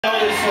know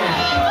this one.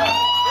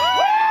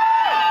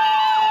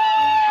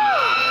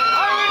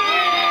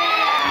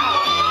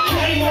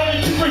 Came on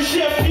a different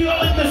ship, you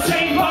all in the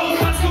same boat.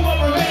 Let's go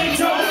up remain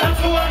dope,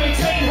 let's go up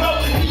maintain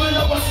hope. Even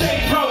though I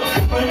stay broke,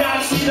 when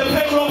I see the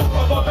payroll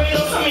of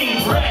Barbados, I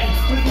mean bread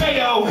with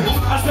mayo.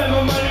 I spent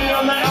my money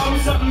on that album,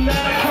 something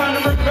that I kind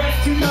of regret.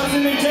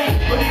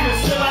 2010, but even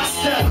still I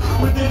step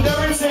with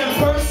endurance and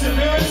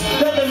perseverance.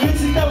 Let the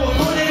music that will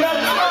put it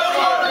up.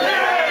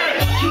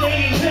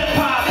 Canadian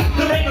hip-hop,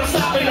 there ain't no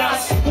stopping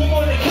us. One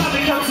more than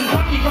copy comes and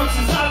hockey comes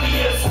is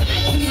obvious.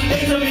 Since the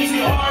days of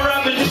ECR,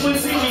 I've been doing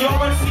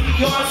CPRs,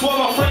 CPRs, while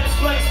my friends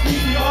flex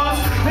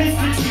PPRs.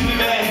 Mr. TV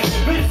man,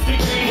 Mr.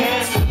 Green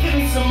Hands, give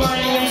me some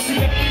money and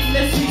see it in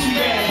this CG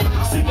band.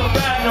 Sick of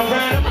riding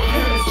around, I'm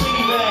here in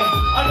City Band.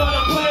 I got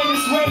a plan,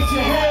 just raise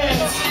your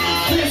hands.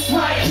 This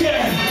right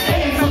here,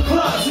 aim for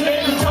clubs, and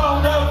aim for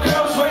tall, no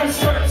girls wearing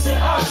skirts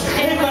and ups.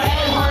 Aim for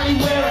Ed Hardy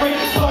wearing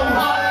flow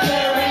hot,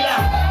 carrying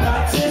out.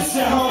 Not this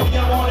at home, you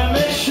on a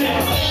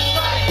mission. This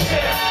right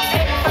here,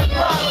 aim for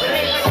clubs, and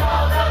aim for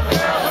tall, no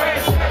girls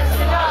wearing skirts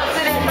and ups.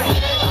 And aim for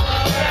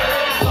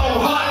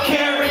flow hot,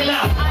 carrying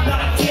out.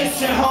 Not this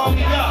at home,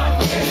 you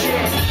up.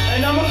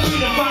 And I'm a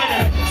freedom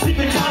fighter,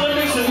 sleeping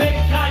tolerance and make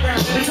nightmare.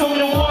 They told me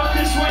to walk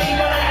this way,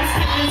 but I just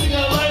keep using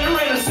a lighter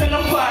and a set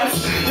of pliers.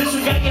 This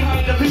is getting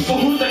behind the people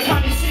who the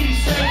kind of city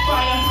straight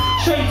fire.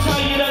 Straight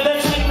tell you that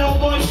they take no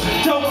voice,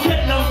 don't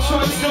get no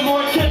choice. The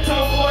more ghetto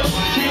voice,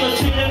 be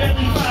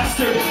legitimately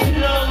faster,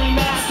 digitally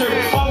master.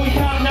 All we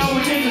have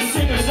nowadays is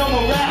singers, no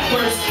more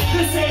rappers.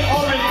 This ain't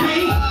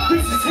R&B,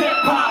 this is hip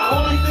hop.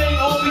 Only thing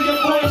over your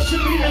voice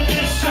should be the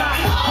diss track.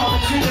 Call me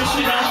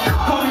traditional,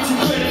 call me too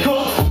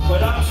critical,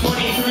 but I'm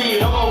 23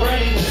 and I'm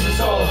already this is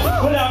all.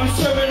 When I was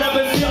serving up,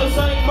 it feels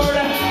like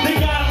murder. They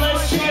got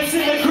less chance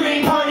in the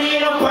Green Party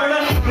in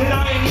Alberta, and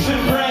I ain't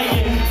even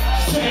bragging.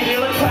 Saying they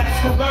look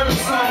classical very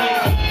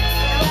sonic.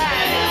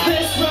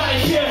 This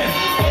right here,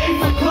 aim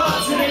for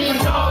clubs and aim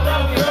for tall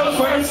dumb girls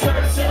wearing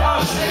skirts and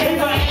ups. Aim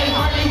for Ed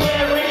Hardy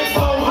wearing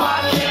flow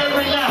hot,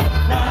 carrying out.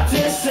 Not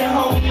this at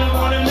home, I'm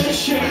on a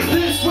mission.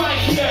 This right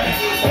here,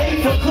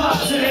 aim for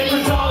clubs and aim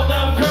for tall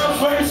dumb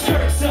girls wearing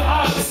skirts and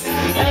ups.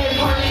 Ed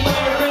Hardy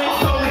wearing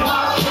flow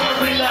hot,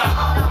 carrying out.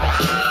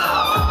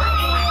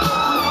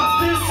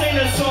 This ain't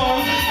a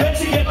song, bet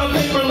you get my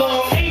paper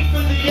long. Aim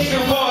for the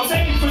Jaeger bombs,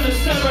 aim for the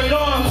separate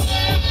arms.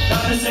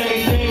 Not there's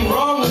anything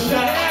wrong with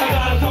that. I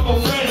got a couple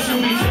friends who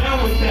be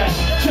down with that.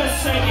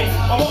 Just saying,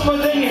 I want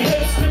my thing and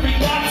hips to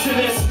react to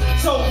this.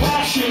 So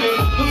passionate,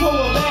 before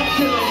we're back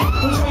to it.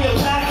 We'll try your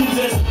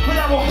packages, but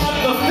I won't have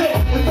the fit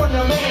in front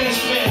of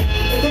management.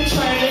 If they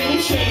try and make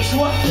me change,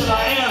 what till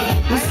I am?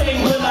 The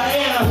same will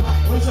I am.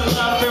 Which a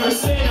lot of ever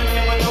saying, a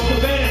man with no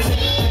convention.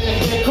 And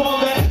they didn't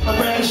call that a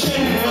brand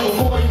Shanahan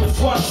before he was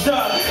washed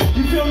up.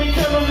 You feel me,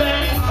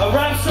 cameraman? I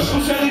rap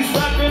circles and these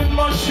rapping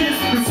munches.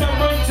 You sound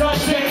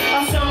redundant,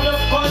 I sound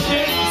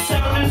abundant. The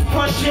sound is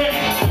pungent.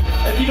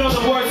 If you know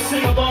the words,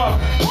 sing along.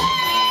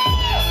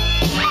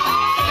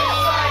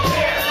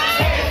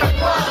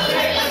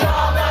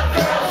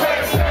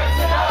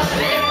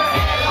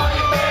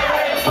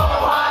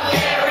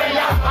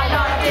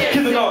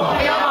 Keep it going.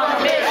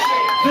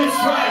 This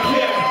right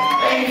here,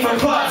 aim for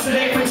clubs and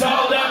aim for